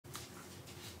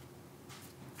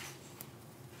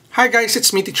Hi guys, it's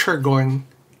me Teacher Gon.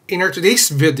 In our today's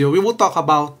video, we will talk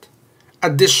about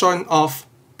addition of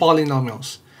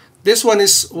polynomials. This one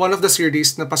is one of the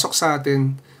series na pasok sa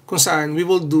atin kung saan we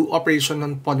will do operation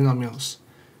on polynomials.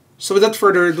 So without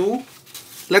further ado,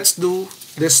 let's do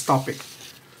this topic.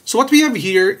 So what we have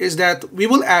here is that we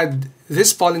will add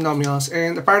these polynomials,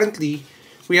 and apparently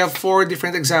we have 4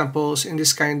 different examples in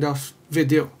this kind of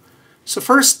video. So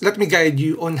first, let me guide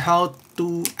you on how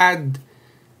to add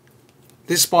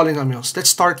these polynomials.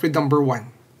 Let's start with number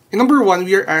 1. In number 1,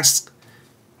 we are asked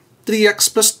 3x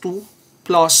plus 2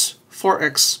 plus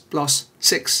 4x plus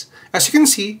 6. As you can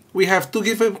see, we have 2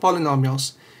 given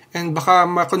polynomials, and baka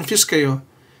ma-confuse kayo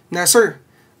na, sir,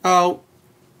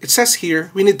 it says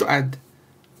here we need to add.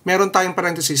 Meron tayong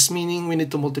parenthesis, meaning we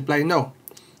need to multiply. No.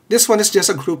 This one is just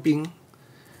a grouping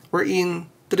wherein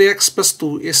 3x plus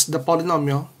 2 is the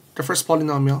polynomial, the first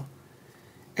polynomial,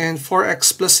 and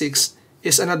 4x plus 6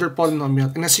 is another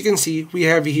polynomial. And as you can see, we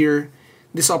have here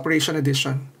this operation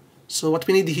addition. So what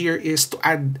we need here is to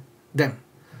add them.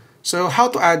 So how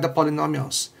to add the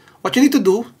polynomials? What you need to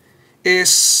do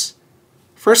is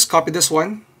first copy this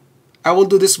one. I will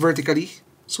do this vertically.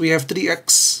 So we have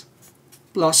 3x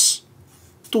plus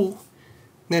 2.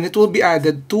 Then it will be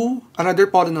added to another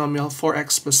polynomial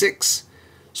 4x plus 6.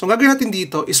 So ang gagawin natin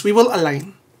dito is we will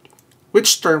align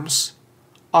which terms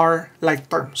are like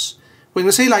terms. When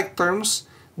we say like terms,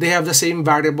 they have the same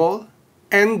variable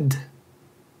and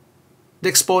the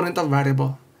exponent of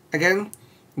variable. Again,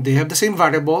 they have the same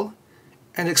variable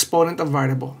and exponent of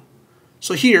variable.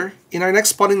 So here, in our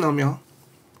next polynomial,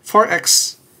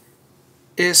 4x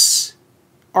is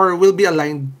or will be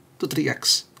aligned to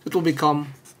 3x. It will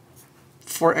become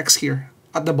 4x here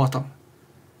at the bottom.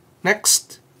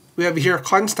 Next, we have here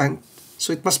constant,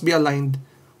 so it must be aligned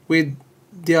with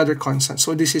the other constant.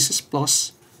 So this is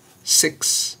plus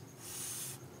 6.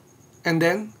 And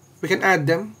then we can add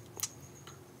them.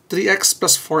 3x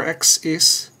plus 4x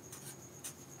is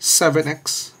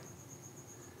 7x.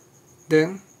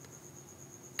 Then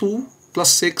 2 plus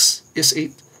 6 is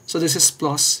 8. So this is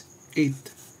plus 8.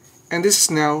 And this is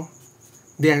now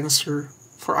the answer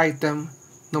for item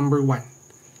number 1.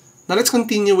 Now let's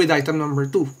continue with item number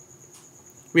 2.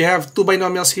 We have 2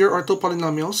 binomials here, or 2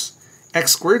 polynomials.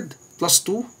 X squared plus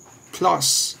 2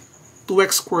 plus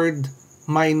 2x squared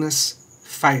minus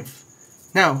 5.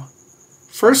 Now,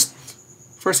 first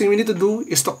thing we need to do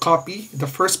is to copy the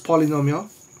first polynomial.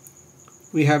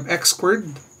 We have x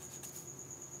squared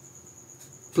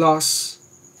plus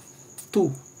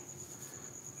 2.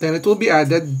 Then it will be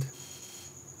added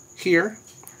here.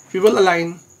 We will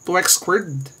align 2x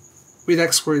squared with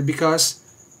x squared because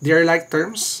they are like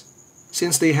terms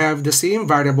since they have the same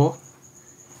variable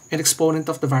and exponent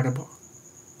of the variable.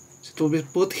 So it will be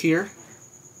put here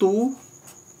 2x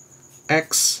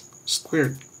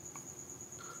squared.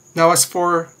 Now as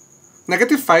for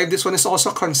negative 5, this one is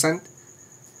also constant.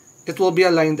 It will be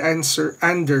aligned answer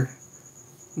under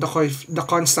the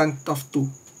constant of 2.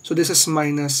 So this is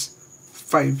minus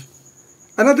 5.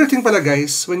 Another thing pala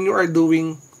guys, when you are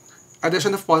doing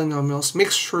addition of polynomials, make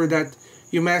sure that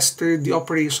you master the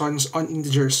operations on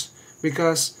integers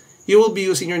because you will be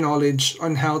using your knowledge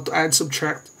on how to add,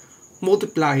 subtract,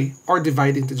 multiply, or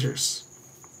divide integers.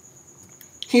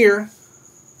 Here,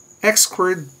 x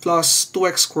squared plus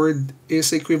 2x squared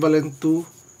is equivalent to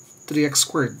 3x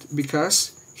squared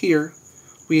because here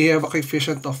we have a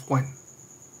coefficient of 1.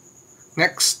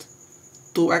 Next,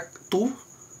 2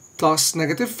 plus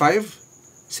negative 5,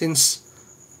 since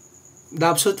the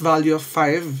absolute value of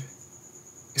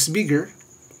 5 is bigger,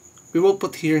 we will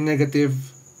put here negative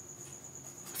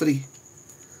 3.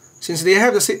 Since they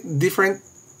have the different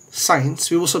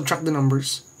signs, we will subtract the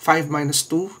numbers. 5 minus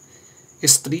 2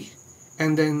 is 3.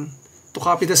 And then, to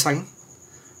copy the sign,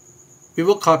 we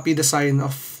will copy the sign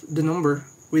of the number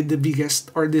with the biggest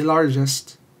or the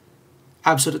largest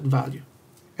absolute value.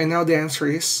 And now the answer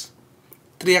is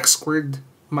 3x squared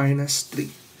minus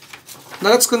 3. Now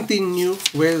let's continue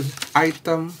with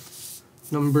item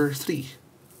number 3.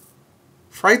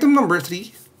 For item number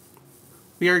 3,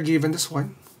 we are given this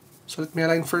one. So let me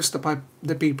align first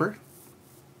the paper.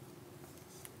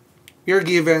 We are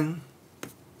given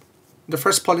the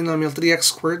first polynomial 3x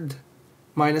squared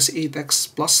minus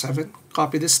 8x plus 7.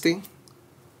 Copy this thing.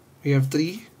 We have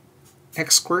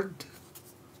 3x squared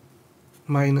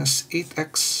minus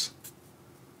 8x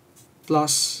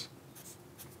plus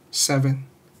 7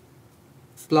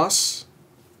 plus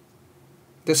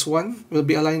this one will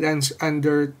be aligned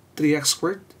under 3x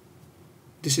squared.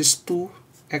 This is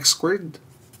 2x squared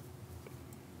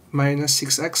minus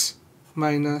 6x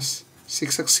minus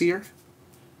 6x here,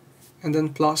 and then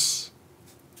plus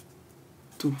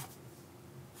 2.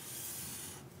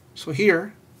 So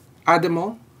here, add them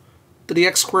all.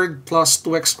 3x squared plus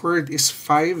 2x squared is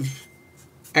 5x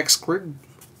squared.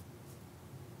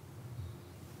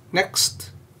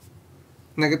 Next,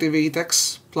 negative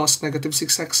 8x plus negative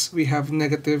 6x, we have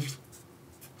negative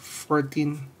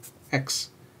 14x.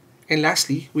 And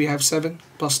lastly, we have 7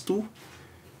 plus 2.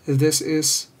 This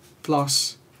is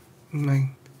plus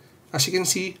 9. As you can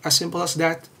see, as simple as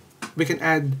that, we can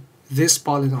add these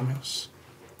polynomials.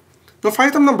 Now for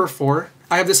item number 4,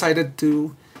 I have decided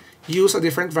to use a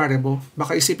different variable.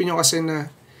 Baka isipin nyo kasi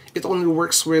na it only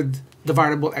works with the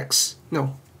variable x.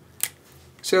 No.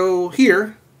 So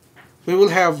here, we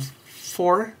will have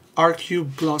 4r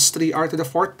cubed plus 3r to the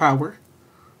 4th power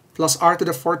plus r to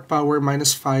the 4th power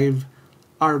minus 5r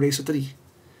raised to 3.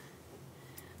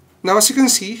 Now as you can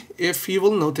see, if you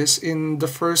will notice in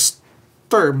the first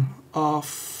term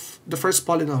of the first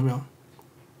polynomial,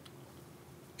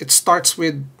 it starts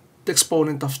with the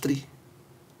exponent of 3.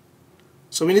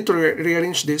 So we need to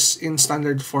rearrange this in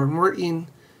standard form, wherein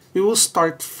we will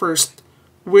start first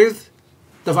with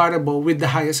the variable with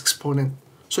the highest exponent.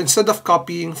 So instead of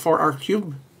copying 4r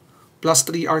cubed plus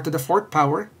 3r to the 4th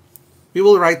power, we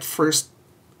will write first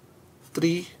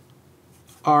 3r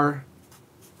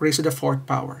raised to the 4th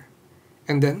power.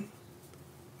 And then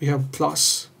we have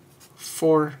plus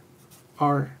 4r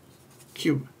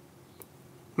cubed.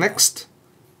 Next,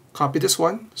 copy this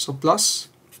one. So plus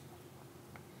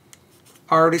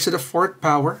r raised to the 4th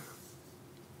power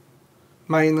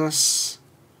minus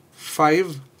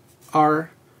 5r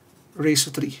raised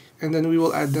to 3. And then we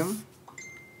will add them.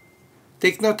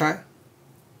 Take note,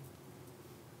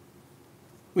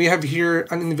 we have here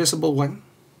an invisible one.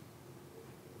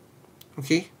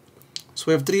 Okay? So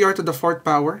we have 3r to the 4th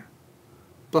power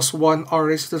plus 1r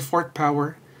raised to the 4th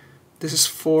power. This is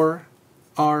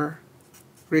 4r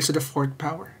raised to the 4th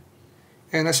power.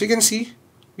 And as you can see,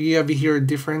 we have here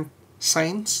different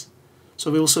signs.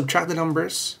 So we will subtract the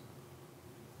numbers.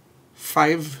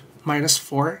 5 minus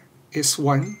 4 is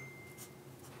 1.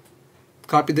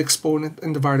 Copy the exponent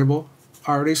and the variable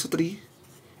r raised to 3.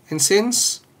 And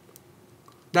since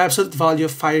the absolute value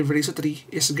of 5 raised to 3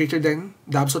 is greater than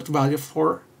the absolute value of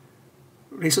 4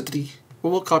 raised to 3, we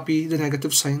will copy the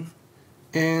negative sign.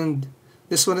 And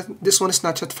this one is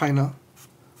not yet final.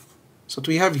 So what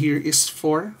we have here is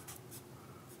 4r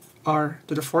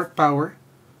to the 4th power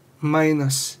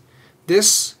minus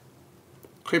this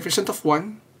coefficient of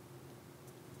 1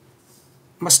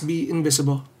 must be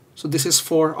invisible. So this is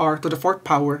 4r to the 4th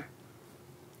power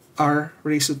r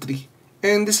raised to 3.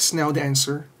 And this is now the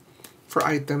answer for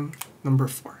item number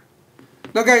 4.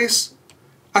 Now guys,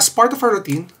 as part of our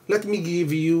routine, let me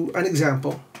give you an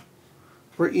example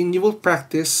wherein you will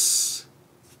practice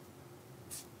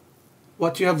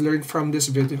what you have learned from this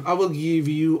video. I will give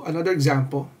you another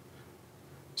example.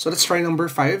 So let's try number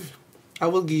 5. I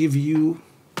will give you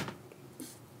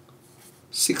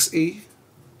 6a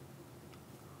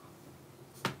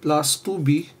plus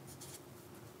 2b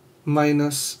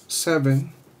minus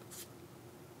 7.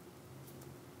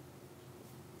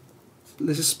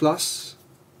 This is plus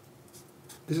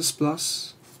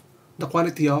the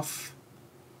quantity of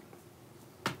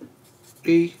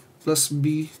a plus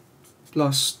b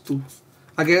plus 2.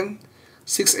 Again,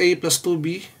 6a plus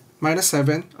 2b minus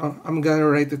 7. I'm gonna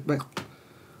write it back.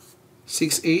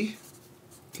 6a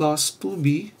plus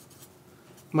 2b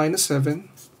minus 7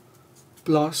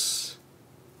 plus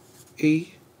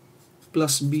a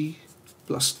plus b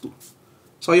plus 2.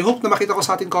 So I hope na makita ko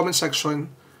sa ating comment section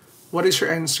what is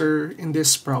your answer in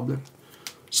this problem.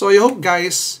 So I hope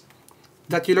guys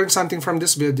that you learned something from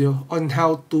this video on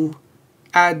how to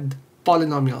add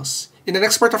polynomials. In the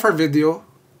next part of our video,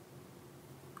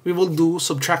 we will do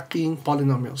subtracting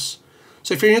polynomials.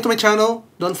 So if you're new to my channel,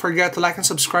 don't forget to like and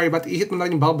subscribe at i-hit mo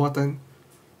lang yung bell button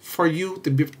for you to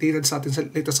be updated sa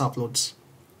ating latest uploads.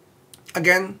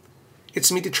 Again, it's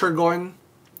me, Teacher Gon.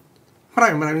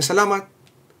 Maraming salamat.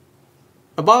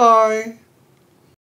 Bye-bye!